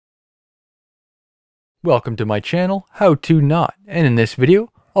Welcome to my channel, How To Knot, and in this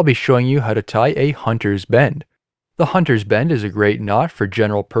video, I'll be showing you how to tie a hunter's bend. The hunter's bend is a great knot for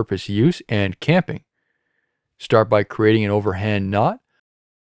general purpose use and camping. Start by creating an overhand knot,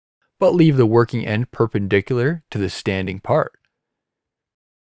 but leave the working end perpendicular to the standing part.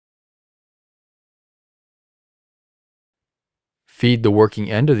 Feed the working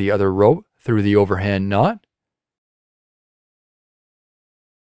end of the other rope through the overhand knot.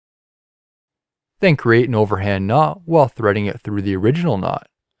 Then create an overhand knot while threading it through the original knot.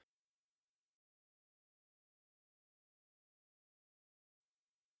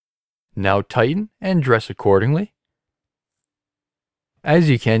 Now tighten and dress accordingly. As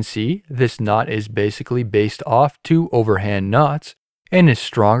you can see, this knot is basically based off two overhand knots and is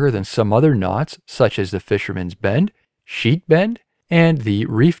stronger than some other knots such as the fisherman's bend, sheet bend, and the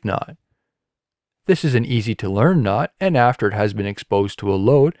reef knot. This is an easy to learn knot, and after it has been exposed to a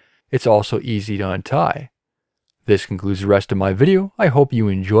load, it's also easy to untie. This concludes the rest of my video. I hope you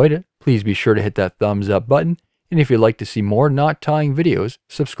enjoyed it. Please be sure to hit that thumbs up button, and if you'd like to see more knot tying videos,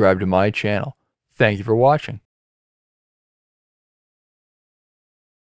 subscribe to my channel. Thank you for watching.